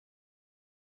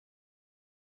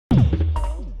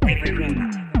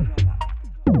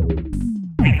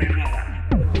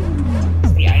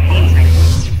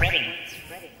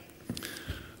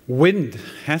Wind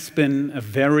has been a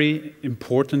very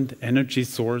important energy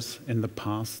source in the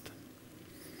past.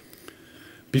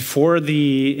 Before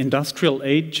the industrial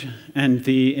age and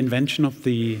the invention of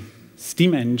the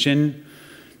steam engine,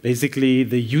 basically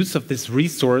the use of this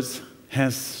resource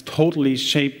has totally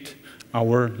shaped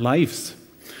our lives.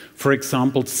 For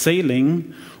example,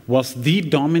 sailing was the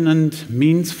dominant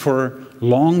means for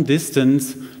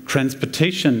long-distance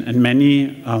transportation, and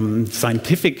many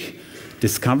scientific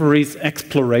discoveries,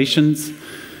 explorations,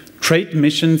 trade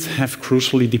missions have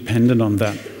crucially depended on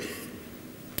that.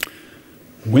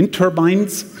 Wind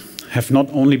turbines have not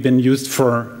only been used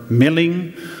for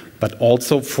milling, but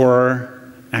also for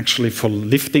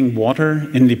lifting water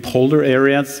in the polar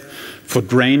areas, for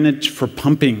drainage, for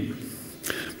pumping.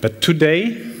 But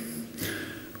today,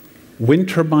 wind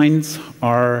turbines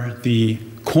are the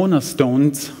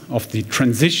cornerstones of the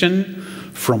transition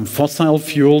from fossil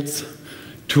fuels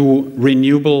to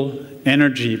renewable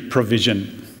energy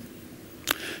provision.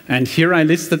 And here I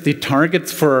listed the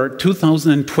targets for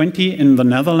 2020 in the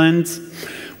Netherlands.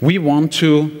 We want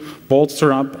to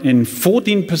bolster up in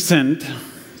 14%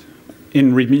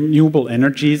 in renewable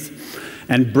energies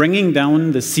and bringing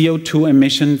down the CO2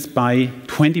 emissions by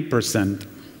 20%.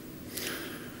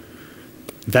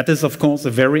 That is, of course,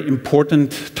 a very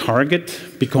important target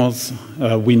because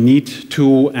we need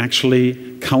to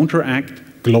actually counteract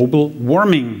global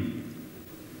warming.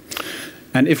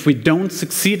 And if we don't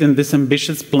succeed in this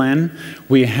ambitious plan,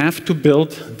 we have to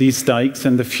build these dikes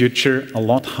in the future a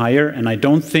lot higher, and I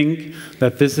don't think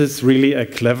that this is really a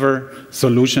clever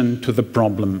solution to the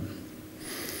problem.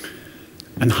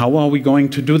 And how are we going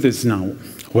to do this now?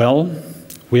 Well,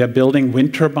 we are building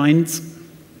wind turbines.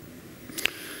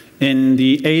 In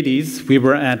the 80s, we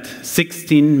were at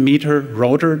 16-meter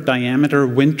rotor diameter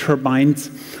wind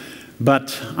turbines,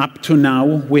 but up to now,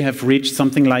 we have reached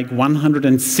something like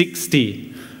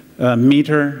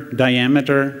 160-meter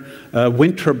diameter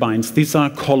wind turbines. These are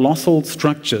colossal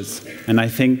structures, and I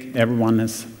think everyone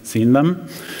has seen them.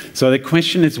 So the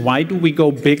question is, why do we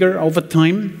go bigger over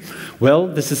time? Well,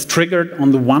 this is triggered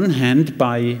on the one hand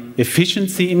by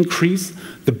efficiency increase.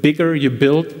 The bigger you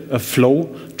build a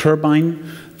flow turbine,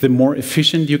 the more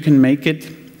efficient you can make it.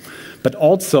 But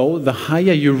also, the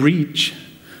higher you reach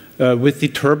with the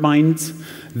turbines,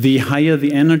 the higher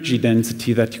the energy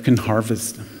density that you can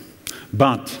harvest.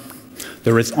 But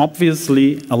there is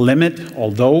obviously a limit.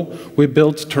 Although we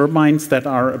build turbines that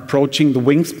are approaching the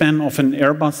wingspan of an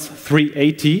Airbus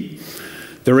 380,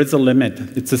 there is a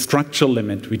limit. It's a structural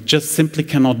limit. We just simply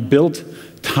cannot build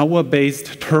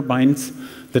tower-based turbines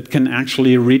that can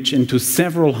actually reach into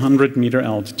several hundred-meter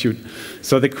altitude.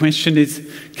 So the question is,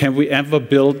 can we ever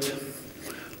build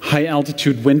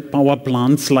high-altitude wind power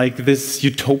plants like this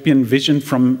utopian vision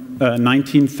from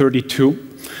 1932?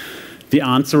 The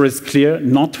answer is clear,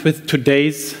 not with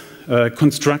today's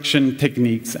construction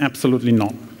techniques, absolutely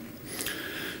not.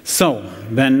 So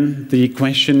then the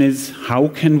question is, how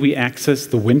can we access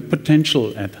the wind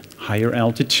potential at higher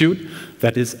altitude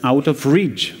that is out of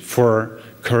reach for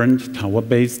current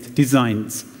tower-based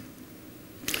designs?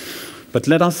 But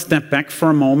let us step back for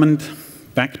a moment,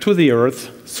 back to the Earth's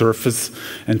surface,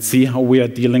 and see how we are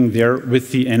dealing there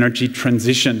with the energy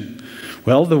transition.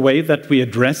 Well, the way that we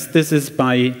address this is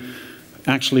by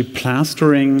actually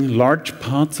plastering large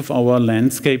parts of our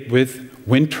landscape with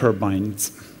wind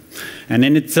turbines. And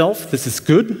in itself, this is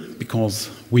good because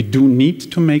we do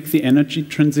need to make the energy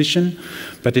transition,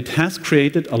 but it has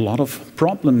created a lot of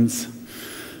problems.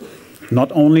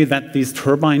 Not only that these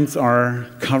turbines are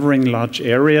covering large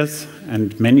areas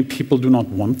and many people do not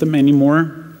want them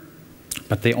anymore,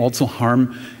 but they also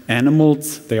harm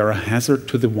animals. They are a hazard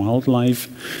to the wildlife.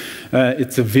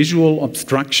 It's a visual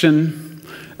obstruction.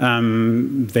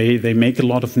 They make a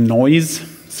lot of noise.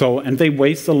 And they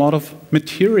waste a lot of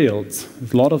materials.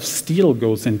 A lot of steel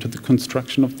goes into the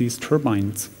construction of these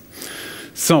turbines.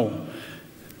 So,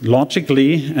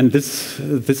 logically, and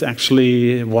this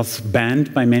actually was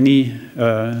banned by many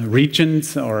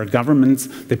regions or governments,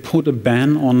 they put a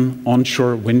ban on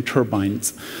onshore wind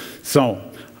turbines. So,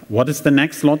 what is the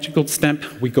next logical step?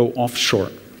 We go offshore.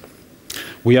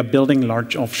 We are building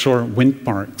large offshore wind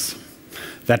parks.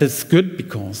 That is good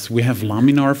because we have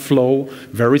laminar flow,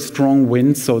 very strong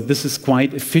winds, so this is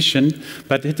quite efficient,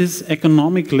 but it is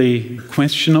economically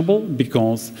questionable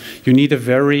because you need a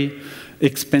very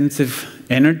expensive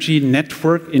energy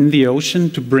network in the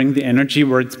ocean to bring the energy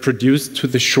where it's produced to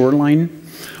the shoreline.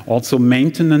 Also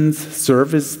maintenance,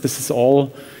 service, this is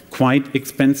all quite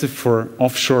expensive for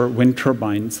offshore wind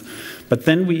turbines. But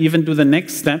then we even do the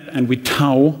next step and we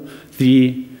tow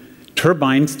the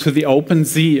turbines to the open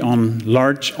sea on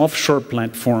large offshore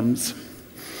platforms.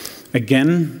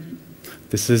 Again,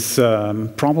 this is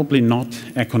probably not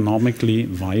economically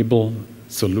viable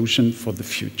solution for the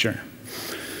future.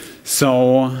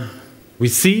 So we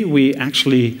see we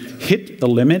actually hit the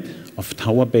limit of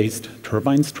tower-based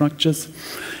turbine structures.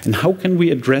 And how can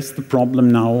we address the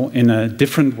problem now in a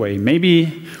different way?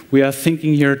 Maybe we are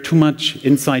thinking here too much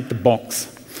inside the box.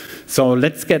 So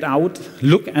let's get out,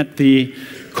 look at the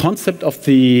concept of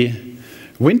the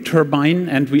wind turbine,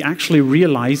 and we actually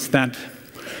realize that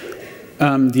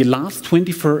the last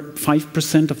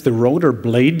 25% of the rotor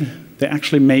blade, they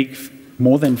actually make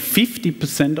more than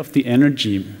 50% of the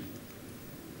energy.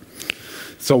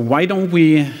 So why don't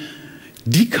we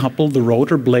decouple the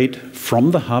rotor blade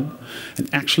from the hub and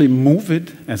actually move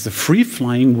it as a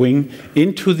free-flying wing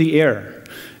into the air?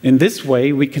 In this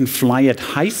way, we can fly at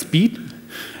high speed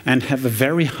and have a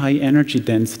very high energy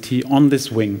density on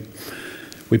this wing.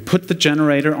 We put the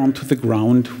generator onto the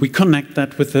ground. We connect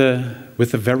that with a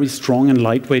very strong and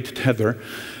lightweight tether,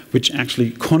 which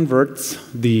actually converts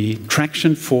the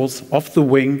traction force of the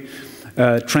wing,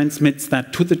 transmits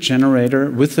that to the generator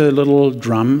with a little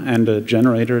drum and a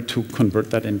generator to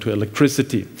convert that into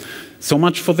electricity. So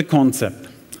much for the concept.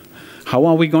 How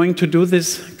are we going to do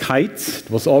this? Kites,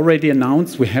 it was already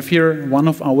announced. We have here one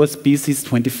of our species,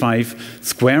 25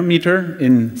 square meter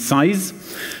in size.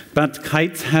 But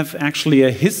kites have actually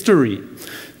a history.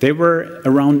 They were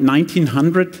around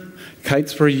 1900.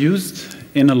 Kites were used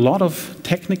in a lot of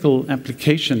technical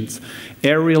applications.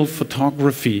 Aerial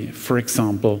photography, for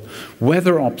example,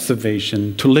 weather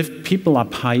observation, to lift people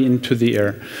up high into the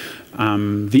air.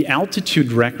 The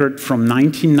altitude record from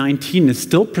 1919 is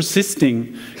still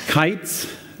persisting. Kites,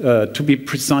 to be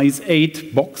precise,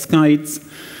 8 box kites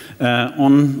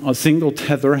on a single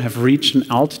tether have reached an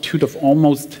altitude of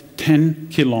almost 10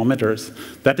 kilometers.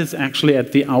 That is actually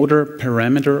at the outer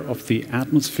perimeter of the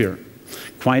atmosphere.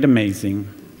 Quite amazing.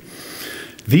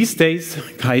 These days,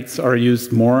 kites are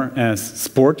used more as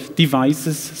sport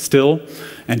devices still,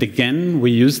 and again,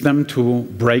 we use them to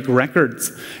break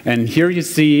records. And here you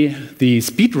see the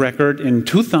speed record in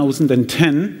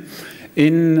 2010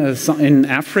 in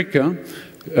Africa,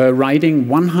 riding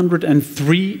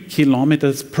 103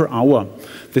 kilometers per hour.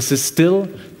 This is still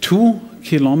 2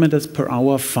 kilometers per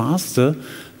hour faster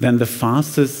than the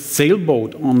fastest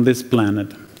sailboat on this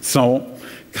planet. So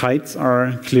kites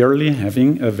are clearly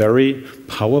having a very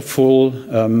powerful,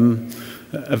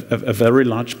 a very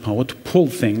large power to pull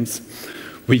things.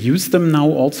 We use them now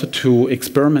also to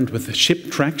experiment with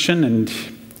ship traction, and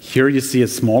here you see a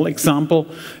small example,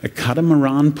 a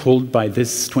catamaran pulled by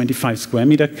this 25 square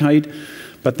meter kite,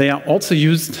 but they are also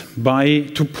used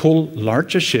to pull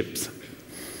larger ships.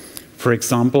 For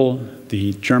example,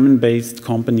 the German-based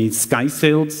company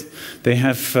SkySails, they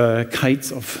have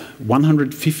kites of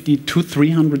 150 to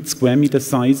 300 square meter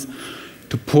size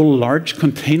to pull large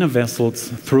container vessels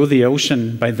through the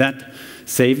ocean, by that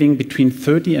saving between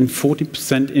 30 and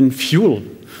 40% in fuel.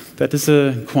 That is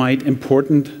a quite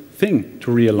important thing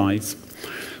to realize.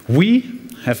 We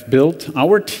have built,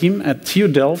 our team at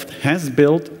TEDxDelft has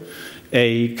built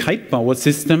a Kite Power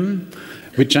system,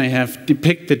 which I have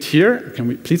depicted here. Can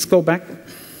we please go back?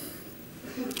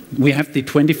 We have the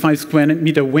 25 square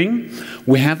meter wing.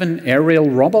 We have an aerial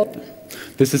robot.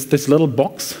 This is this little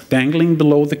box dangling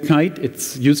below the kite.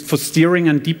 It's used for steering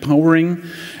and depowering.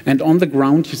 And on the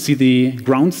ground, you see the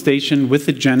ground station with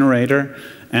the generator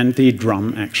and the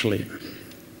drum, actually.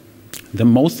 The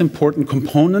most important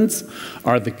components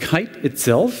are the kite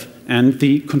itself and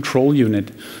the control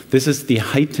unit. This is the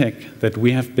high-tech that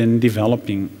we have been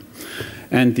developing.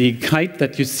 And the kite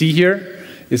that you see here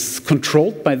is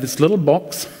controlled by this little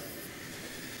box.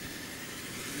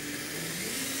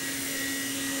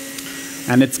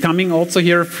 And it's coming also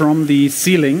here from the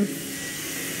ceiling.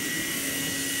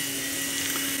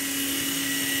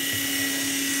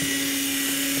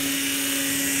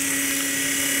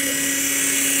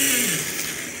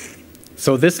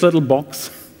 So this little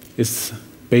box is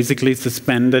basically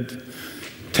suspended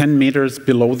 10 meters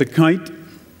below the kite.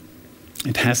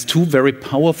 It has 2 very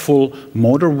powerful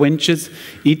motor winches.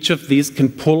 Each of these can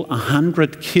pull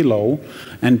 100 kilo,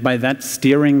 and by that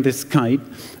steering this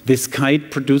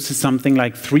kite produces something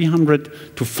like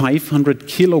 300 to 500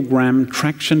 kilogram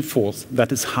traction force.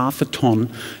 That is half a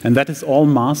ton, and that is all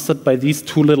mastered by these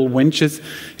 2 little winches.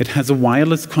 It has a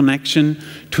wireless connection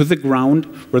to the ground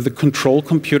where the control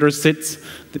computer sits,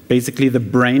 basically the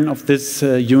brain of this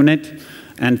unit.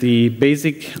 And the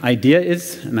basic idea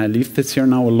is, and I leave this here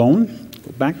now alone,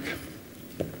 go back.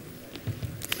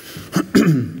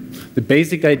 The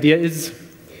basic idea is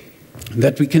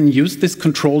that we can use this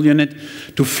control unit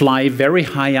to fly very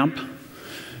high up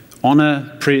on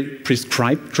a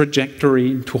prescribed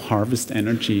trajectory to harvest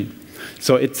energy.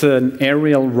 So it's an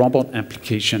aerial robot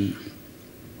application.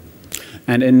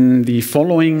 And in the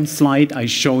following slide, I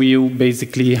show you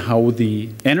basically how the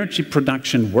energy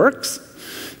production works.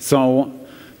 So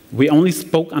we only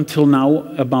spoke until now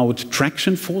about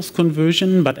traction force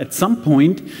conversion, but at some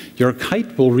point, your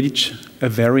kite will reach a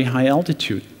very high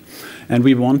altitude. And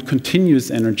we want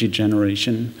continuous energy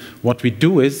generation. What we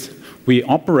do is we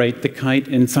operate the kite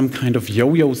in some kind of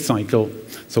yo-yo cycle.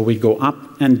 So we go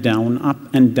up and down,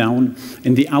 up and down.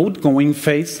 In the outgoing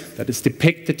phase, that is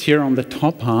depicted here on the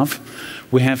top half,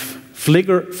 we have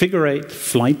figure-8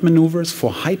 flight maneuvers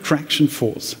for high traction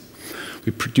force.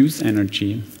 We produce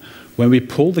energy. When we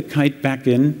pull the kite back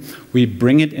in, we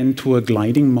bring it into a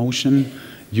gliding motion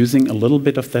using a little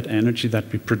bit of that energy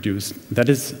that we produce. That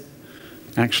is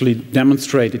actually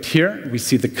demonstrated here. We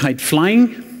see the kite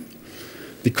flying,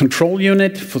 the control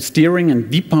unit for steering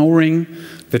and depowering,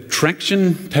 the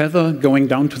traction tether going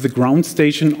down to the ground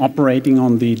station operating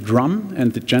on the drum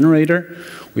and the generator.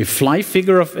 We fly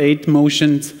figure-8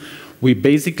 motions. We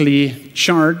basically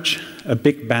charge a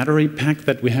big battery pack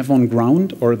that we have on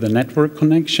ground or the network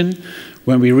connection.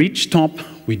 When we reach top,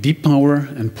 we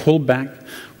depower and pull back,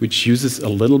 which uses a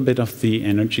little bit of the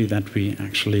energy that we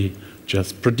actually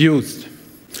just produced.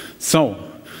 So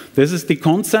this is the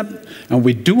concept, and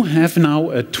we do have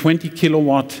now a 20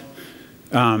 kilowatt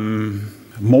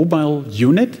mobile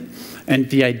unit, and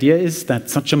the idea is that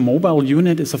such a mobile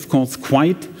unit is of course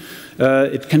quite,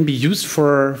 it can be used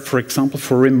for example,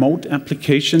 for remote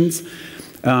applications,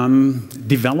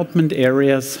 development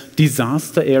areas,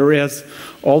 disaster areas,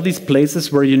 all these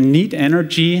places where you need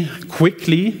energy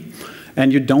quickly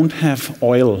and you don't have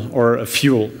oil or a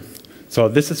fuel. So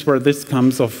this is where this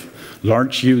comes of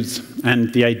large use.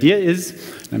 And the idea is,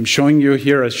 I'm showing you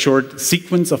here a short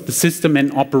sequence of the system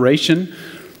in operation.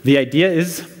 The idea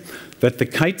is that the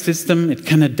kite system, it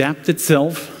can adapt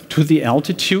itself to the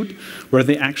altitude where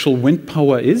the actual wind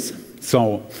power is.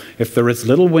 So if there is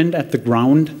little wind at the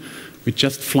ground, we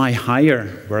just fly higher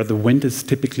where the wind is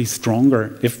typically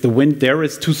stronger. If the wind there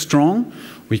is too strong,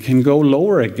 we can go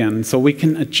lower again. So we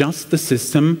can adjust the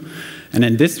system, and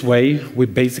in this way, we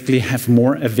basically have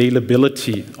more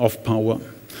availability of power.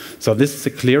 So this is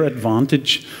a clear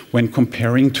advantage when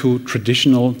comparing to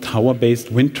traditional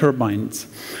tower-based wind turbines.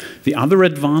 The other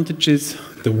advantage is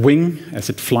the wing, as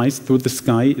it flies through the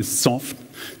sky, is soft.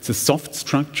 It's a soft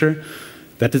structure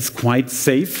that is quite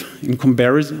safe in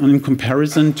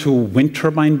comparison to wind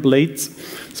turbine blades.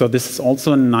 So this is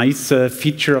also a nice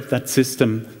feature of that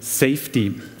system,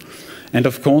 safety. And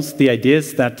of course, the idea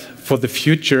is that for the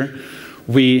future,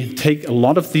 we take a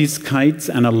lot of these kites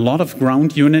and a lot of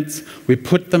ground units, we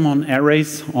put them on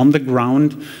arrays on the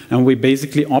ground, and we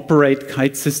basically operate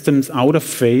kite systems out of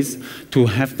phase to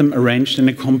have them arranged in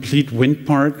a complete wind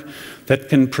park that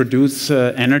can produce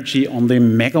energy on the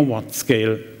megawatt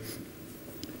scale.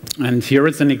 And here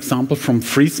is an example from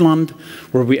Friesland,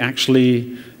 where we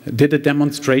actually did a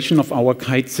demonstration of our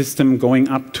kite system going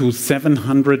up to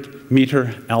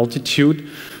 700-meter altitude,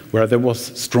 where there was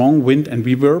strong wind, and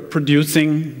we were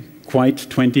producing quite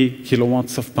 20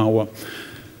 kilowatts of power.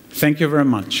 Thank you very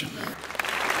much.